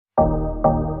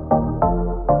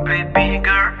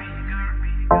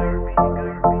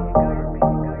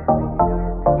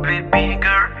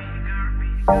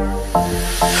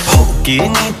होके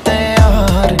नी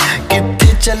तैयार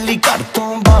किथे चली घर तो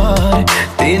बाहर,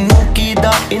 तेनू की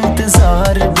दा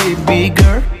इंतजार बेबी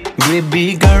गर्ल बेबी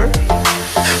गर्ल।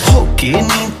 होके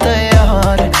नी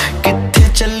तैयार किथे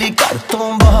चली घर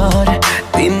तो बाहर,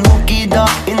 तेनू की दा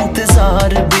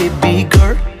इंतजार बेबी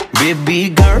गर्ल बेबी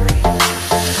गर्ल।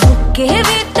 होके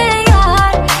भी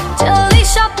तैयार चली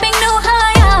शॉपिंग नु हाँ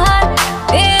यार,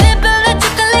 तेरे बिल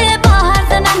चुक ले बाहर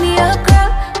then I'm your girl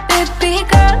baby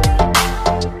girl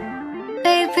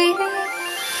baby।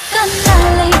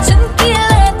 ਕੰਨਾਂ ਲਈ ਝੁਮਕੀ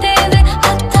ਲੈ ਤੇਰੇ,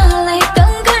 ਹੱਥਾਂ ਲਈ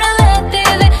ਕੰਗਣ ਲੈ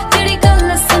ਤੇਰੇ, ਜਿਹੜੀ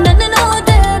ਗੱਲ ਸੁਣਨ ਨੂੰ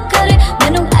ਦਿਲ ਕਰੇ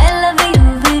ਮੈਨੂੰ I love you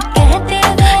ਵੀ ਕਹਿ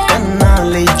ਤੇਰੇ। ਕੰਨਾਂ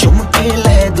ਲਈ ਝੁਮਕੇ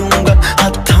ਲੈ ਦੂੰਗਾ,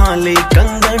 ਹੱਥਾਂ ਲਈ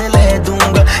ਕੰਗਣ ਲੈ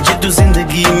ਦੂੰਗਾ, ਜੇ ਤੂੰ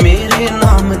ਜ਼ਿੰਦਗੀ ਮੇਰੇ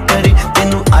ਨਾਮ ਕਰੇ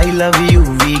ਤੈਨੂੰ I love you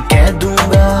ਵੀ ਕਹਿ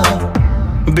ਦੂੰਗਾ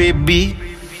ਬੇਬੀ।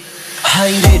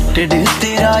 ਹਾਈ ਰੇਟਡ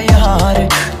ਤੇਰਾ ਯਾਰ,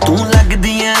 ਤੂੰ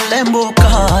ਲੱਗਦੀ ਐ ਲੈਂਬੋ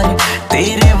ਕਾਰ,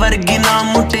 ਤੇਰੇ ਵਰਗੀ ਨਾ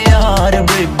ਮੁਟਿਆਰ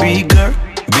ਬੇਬੀ ਗਰਲ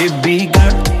ਬੇਬੀ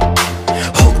ਗਰਲ।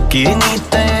 ਹੋਕੇ ਨੀ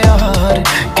ਤੈयार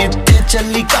ਕਿੱਥੇ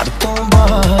ਚੱਲੀ ਘਰ ਤੋਂ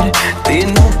ਬਾਹਰ,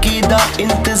 ਤੈਨੂੰ ਕੀ ਦਾ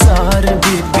ਇੰਤਜ਼ਾਰ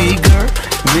baby girl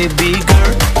baby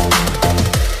girl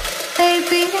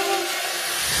baby।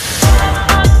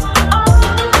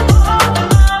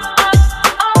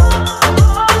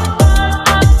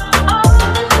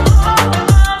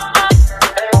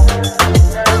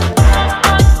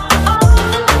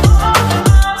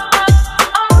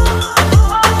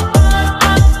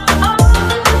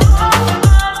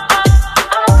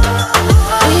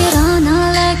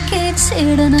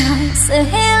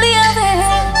 सहेलियां वे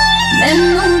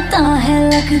मैनू तां है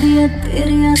लगदियां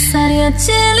तेरियां सारियां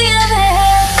चेलियां वे।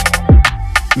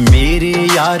 मेरे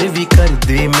यार भी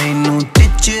करदे मैनू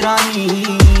टिचरानी,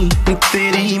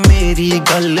 तेरी मेरी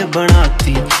गल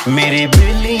बनाती मेरे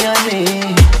बेलियां ने।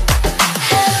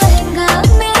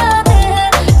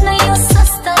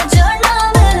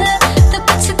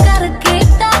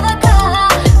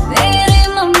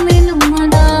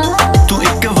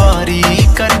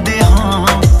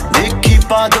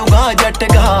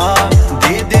 जटगा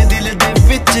दे दे दिल दे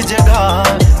विच जगह,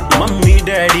 मम्मी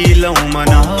डैडी लऊ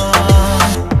मना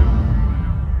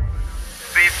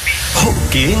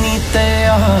होके नी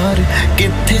तैयार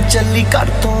किथे चली घर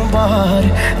तो बाहर,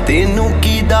 तेनू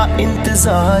की दा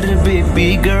इंतजार बेबी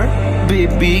गर्ल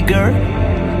बेबी गर्ल।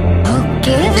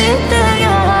 होके भी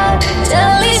तैयार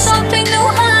चली शॉपिंग नु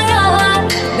हाँ यार,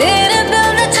 मेरे बिल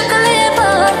ने चुक ले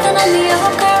बाहर then I'm your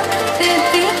girl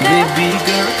baby girl baby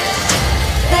girl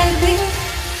baby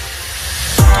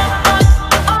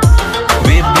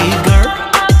baby girl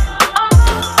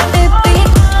baby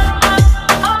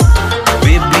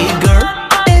baby girl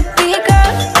baby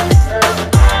girl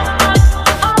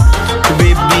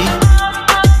baby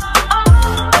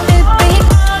baby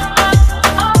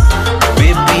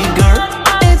baby girl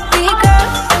baby girl।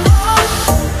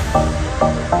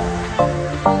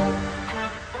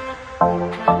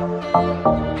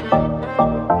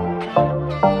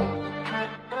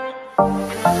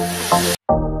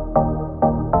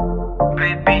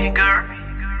 baby girl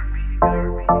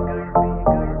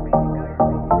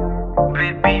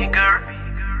baby girl।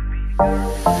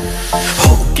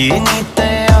 होके नी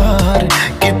तैयार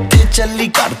किथे चली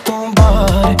घर तो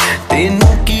बाहर, तेनू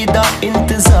की दा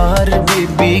इंतजार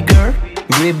बेबी गर्ल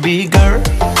बेबी गर्ल।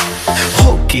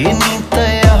 होके नी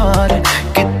तैयार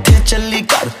किथे चली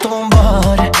घर तो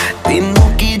बाहर, तेनू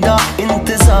की दा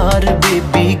इंतजार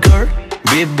बेबी गर्ल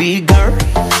बेबी गर्ल।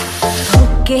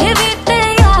 होके भी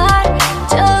तैयार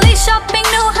चली शॉपिंग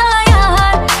नु हाँ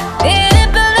यार, तेरे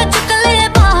बिल ने चुक ले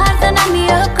बाहर then I'm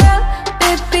your girl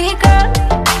baby girl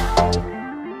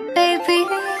baby।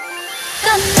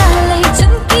 ਕੰਨਾਂ ਲਈ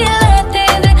ਝੁਮਕੀ ਲੈ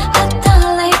ਤੇਰੇ,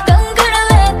 ਹੱਥਾਂ ਲਈ ਕੰਗਣ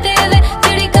ਲੈ ਤੇਰੇ,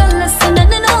 ਜਿਹੜੀ ਗੱਲ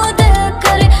ਸੁਣਨ ਨੂੰ ਦਿਲ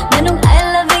ਕਰੇ ਮੈਨੂੰ I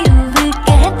love you ਵੀ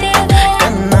ਕਹਿ ਤੇਰੇ।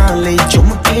 ਕੰਨਾਂ ਲਈ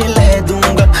ਝੁਮਕੇ ਲੈ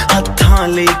ਦੂੰਗਾ, ਹੱਥਾਂ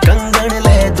ਲਈ ਕੰਗਣ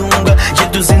ਲੈ ਦੂੰਗਾ, ਜੇ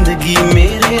ਤੂੰ ਜ਼ਿੰਦਗੀ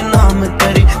ਮੇਰੇ ਨਾਮ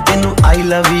ਕਰੇ ਤੈਨੂੰ I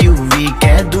love you ਵੀ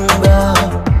ਕਹਿ ਦੂੰਗਾ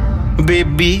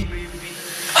ਬੇਬੀ।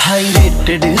 ਹਾਈ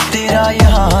ਰੇਟਡ ਤੇਰਾ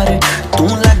ਯਾਰ, ਤੂੰ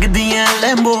ਲੱਗਦੀ ਐ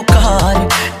ਲੈਂਬੋ ਕਾਰ,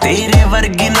 ਤੇਰੇ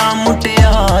ਵਰਗੀ ਨਾ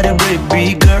ਮੁਟਿਆਰ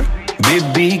ਬੇਬੀ ਗਰਲ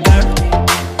ਬੇਬੀ ਗਰਲ।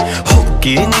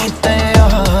 ਹੋਕੇ ਨੀ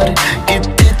ਤੈयार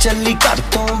ਕਿਥੇ ਚੱਲੀ ਘਰ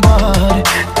ਤੋਂ ਬਾਹਰ,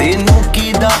 ਤੈਨੂੰ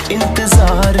ਕੀ ਦਾ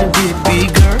ਇੰਤਜ਼ਾਰ baby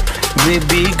girl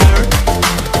baby girl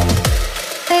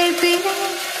baby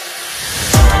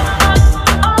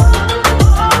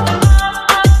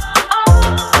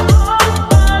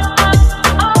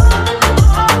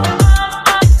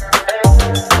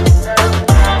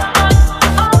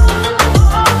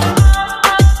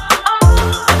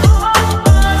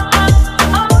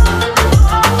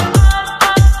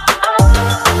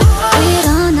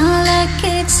तेरा ना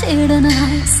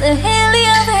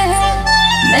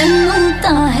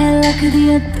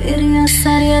लगदियां तेरियां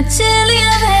सारियां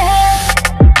चेलियां वे।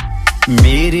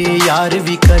 मेरे यार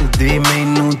भी कर दे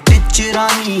मैनू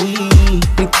टिचरानी,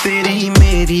 तेरी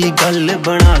मेरी गल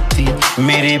बनाती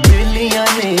मेरे बेलिया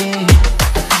ने।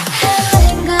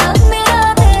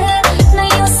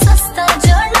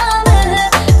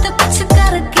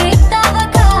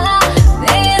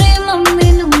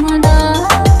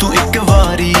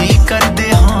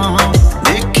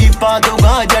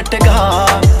 झटका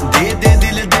दे दे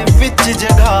दिल दे विच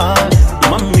जगह,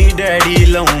 मम्मी डैडी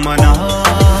लऊ मना।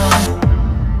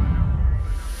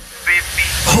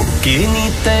 होके नी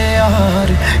तैयार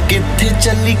किथे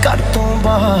चली घर तो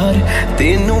बाहर,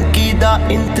 तेनू कीदा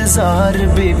इंतजार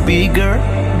बेबी गर्ल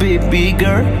बेबी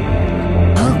गर्ल।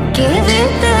 होके वी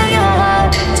तैयार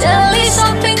चली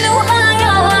शॉपिंग नू हाँ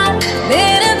यार,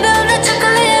 मेरे बिल ने चुक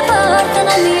ले बात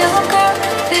ना लिया कर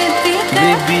baby girl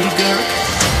baby girl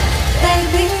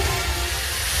baby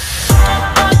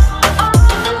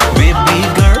baby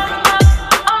girl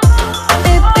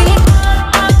baby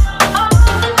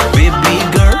baby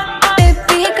girl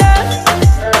baby girl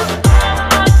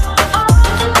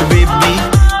baby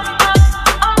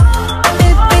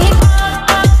baby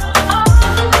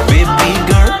baby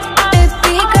girl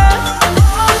baby girl।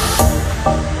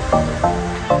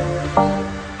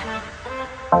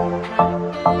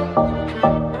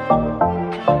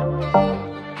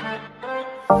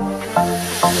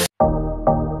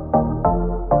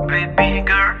 baby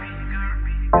girl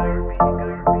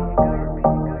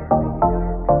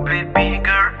baby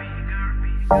girl।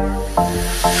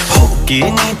 होके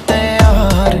नी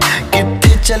तैयार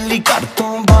किथे चली घर तो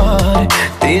बाहर,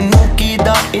 तेनू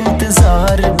कीदा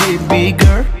इंतजार बेबी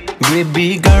गर्ल बेबी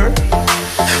गर्ल।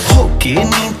 होके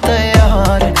नी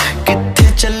तैयार किथे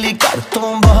चली घर तो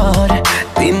बाहर,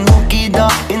 तेनू कीदा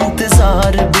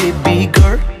इंतजार बेबी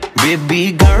गर्ल बेबी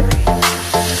गर्ल।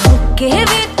 होके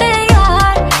वी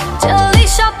तैयार चली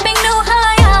शॉपिंग नू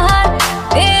हाँ यार,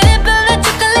 मेरे बिल ने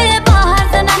चुक ले बाहर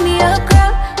दा ना लिया कर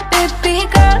बेबी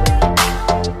गर्ल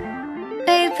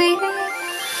baby।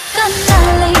 ਕੰਨਾਂ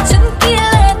ਲਈ ਝੁਮਕੀ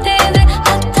ਲੈ ਤੇਰੇ,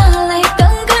 ਹੱਥਾਂ ਲਈ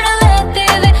ਕੰਗਣ ਲੈ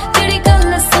ਤੇਰੇ, ਜਿਹੜੀ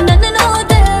ਗੱਲ ਸੁਣਨ ਨੂੰ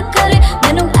ਦਿਲ ਕਰੇ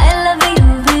ਮੈਨੂੰ I love you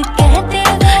ਵੀ ਕਹਿ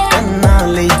ਦੇਵੇ। ਕੰਨਾਂ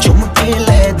ਲਈ ਝੁਮਕੇ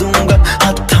ਲੈ ਦੂੰਗਾ,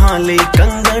 ਹੱਥਾਂ ਲਈ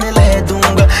ਕੰਗਣ ਲੈ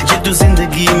ਦੂੰਗਾ, ਜੇ ਤੂੰ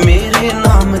ਜ਼ਿੰਦਗੀ ਮੇਰੇ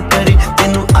ਨਾਮ ਕਰੇ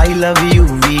ਤੈਨੂੰ I love you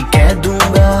ਵੀ ਕਹਿ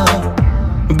ਦੂੰਗਾ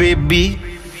ਬੇਬੀ।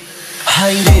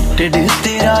 ਹਾਈ ਰੇਟਡ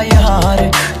ਤੇਰਾ ਯਾਰ,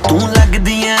 ਤੂੰ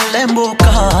ਲੱਗਦੀ ਐ ਲੈਂਬੋ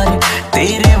ਕਾਰ,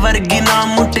 ਤੇਰੇ ਵਰਗੀ ਨਾ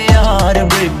ਮੁਟਿਆਰ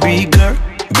ਬੇਬੀ ਗਰਲ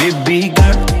ਬੇਬੀ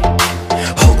ਗਰਲ।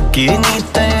 ਹੋਕੇ ਨੀ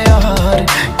ਤੈयार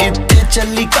ਕਿੱਥੇ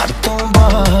ਚੱਲੀ ਘਰ ਤੋਂ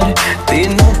ਬਾਹਰ,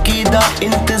 ਤੈਨੂੰ ਕੀਦਾ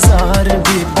ਇੰਤਜ਼ਾਰ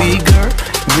baby girl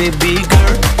baby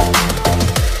girl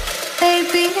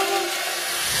baby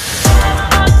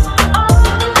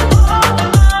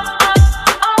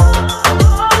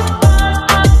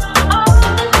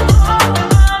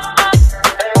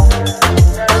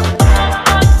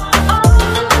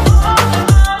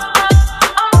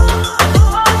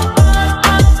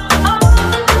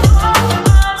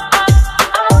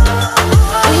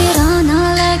तेरा ना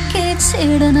लेके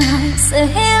छेड़ना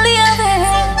सहेलियां वे,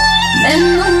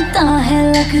 मैनू तां है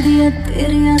लगदियां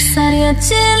तेरियां सारियां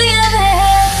चेलियां वे।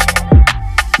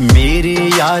 मेरे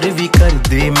यार भी कर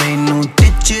दे मैनू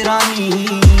टिचरानी,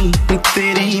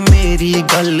 तेरी मेरी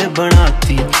गल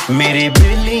बनाती मेरे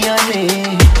बेलिया ने।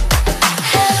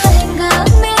 लहंगा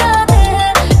मेरा दे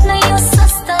नहीं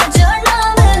सस्ता जाना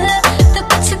वे, तो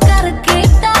कुछ करके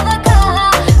दवगा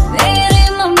मेरी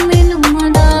मम्मी नू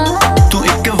मना। तू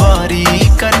एक वारी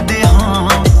कर दे हाँ,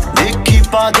 देखी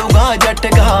पा दूंगा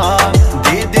झटका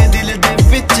दे दे दिल दे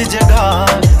विच जगह,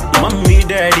 मम्मी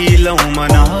डैडी लऊ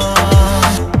मना।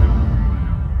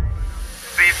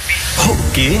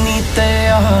 होके नी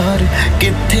तैयार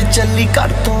किथे चली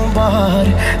घर तो बाहर,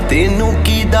 तेनू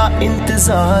कीदा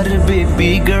इंतजार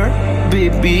बेबी गर्ल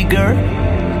बेबी गर्ल।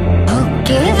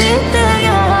 होके वी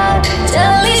तैयार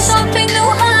चली शॉपिंग नू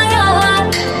हाँ यार,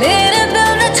 मेरे बिल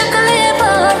ने चुक ले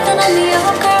बात ना लिया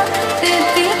कर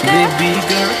baby girl baby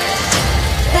girl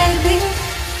baby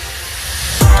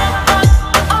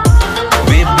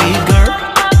baby girl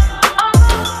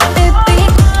baby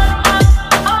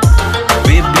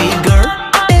baby girl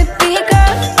baby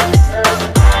girl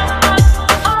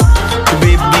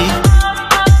baby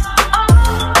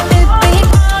baby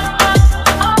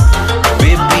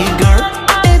baby girl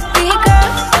baby girl।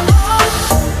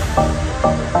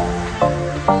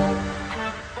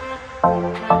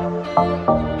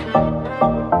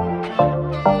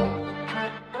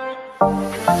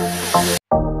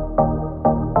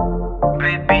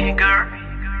 baby girl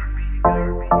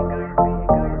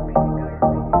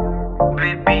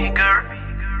baby girl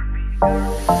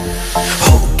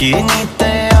के नी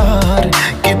तैयार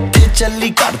किथे चली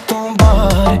घर तो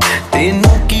बाहर तेनू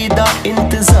कीदा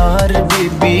इंतजार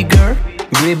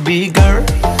बेबी गर्ल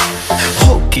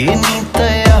हो के नी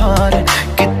तैयार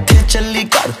किथे चली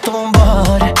घर तो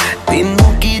बाहर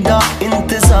तेनू कीदा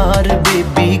इंतजार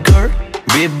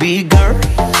बेबी गर्ल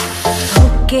हो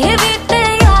के भी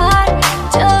तैयार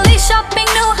चली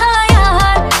शॉपिंग नु हाँ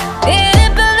यार तेरे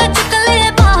बिल चुक ले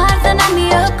बाहर then I'm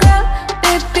your girl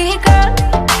baby girl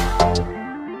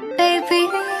baby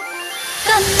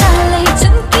ਕੰਨਾਂ ਲਈ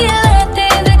ਝੁਮਕੀ ਲੈ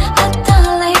ਤੇਰੇ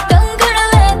ਹੱਥਾਂ ਲਈ ਕੰਗਣ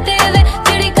ਲੈ ਤੇਰੇ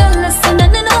ਜਿਹੜੀ ਗੱਲ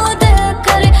ਸੁਣਨ ਨੂੰ ਦਿਲ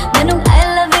ਕਰੇ ਮੈਨੂੰ I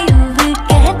love you ਵੀ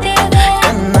ਕਹਿ ਤੇਰੇ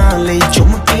ਕੰਨਾਂ ਲਈ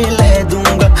ਝੁਮਕੇ ਲੈ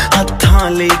ਦੂੰਗਾ ਹੱਥਾਂ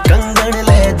ਲਈ ਕੰਗਣ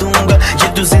ਲੈ ਦੂੰਗਾ ਜੇ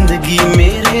ਤੂੰ ਜ਼ਿੰਦਗੀ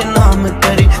ਮੇਰੇ ਨਾਮ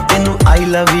ਕਰੇ ਤੈਨੂੰ I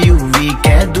love you ਵੀ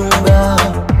ਕਹਿ ਦੂੰਗਾ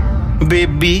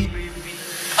ਬੇਬੀ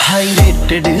ਹਾਈ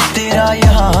ਰੇਟਡ ਤੇਰਾ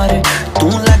ਯਾਰ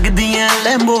ਤੂੰ ਲੱਗਦੀ ਐ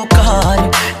ਲੈਂਬੋ ਕਾਰ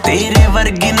तेरे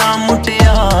वर्गी ना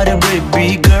मुटियार बेबी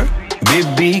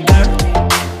गर्ल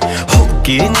हो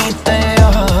के नी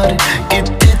तैयार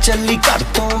किथे चली घर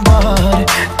तो बाहर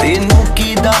तेनू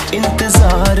कीदा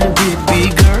इंतजार बेबी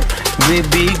गर्ल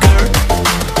baby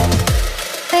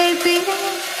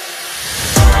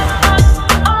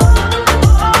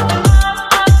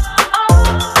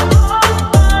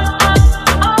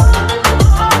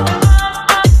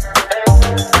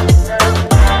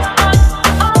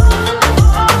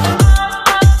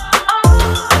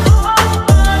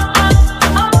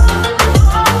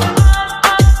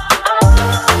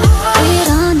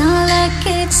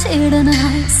ਛੇੜਨਾ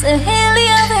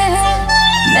ਸਹੇਲੀਆਂ ਵੇ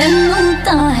ਮੈਨੂੰ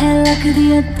ਤਾਂ ਹੈ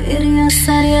ਲੱਗਦੀਆਂ ਤੇਰੀਆਂ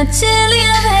ਸਾਰੀਆਂ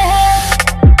ਚੇਲੀਆਂ ਵੇ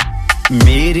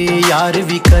मेरे यार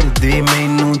भी कर दे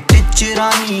मैनू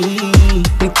टिचरानी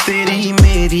तेरी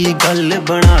मेरी गल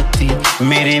बनाती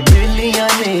मेरे बेलिया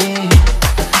ने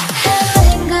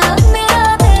महंगा मेरा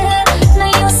दिल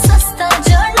नहीं सस्ता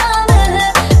जाना वे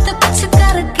तो कुछ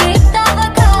करके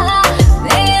दवगा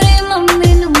मेरी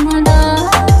मम्मी नू मना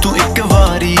तू एक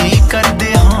वारी कर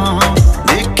दे हाँ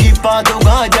देखी पा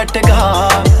दूंगा जटगा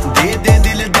दे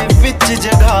दिल दे विच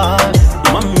जगह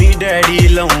मम्मी डैडी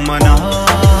लऊ मना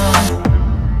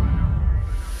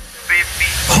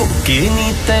हो के नी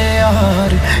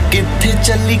तैयार किथे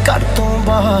चली घर तो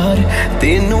बाहर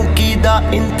तेनू कीदा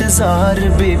इंतजार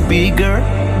बेबी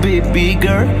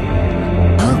गर्ल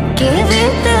होके भी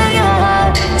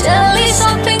तैयार चली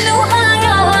शॉपिंग नु हाँ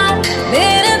यार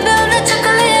मेरे बिल ने चुक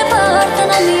ले बाहर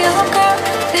then I'm your girl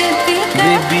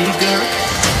baby girl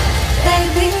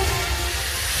baby girl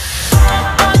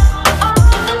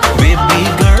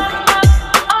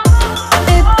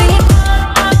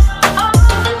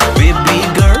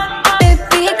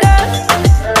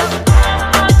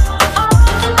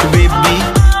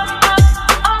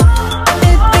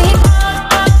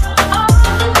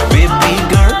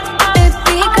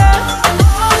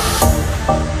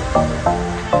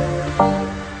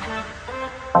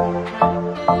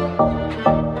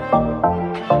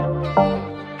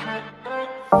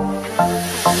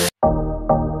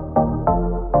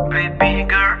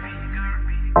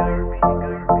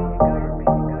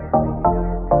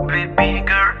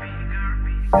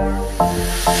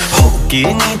हो के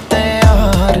नी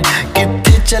तैयार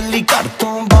किथे चली घर तो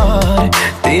बाहर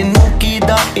तेनू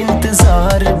कीदा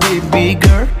इंतजार बेबी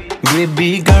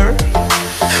गर्ल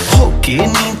हो के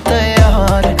नी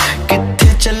तैयार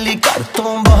किथे चली घर तो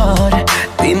बाहर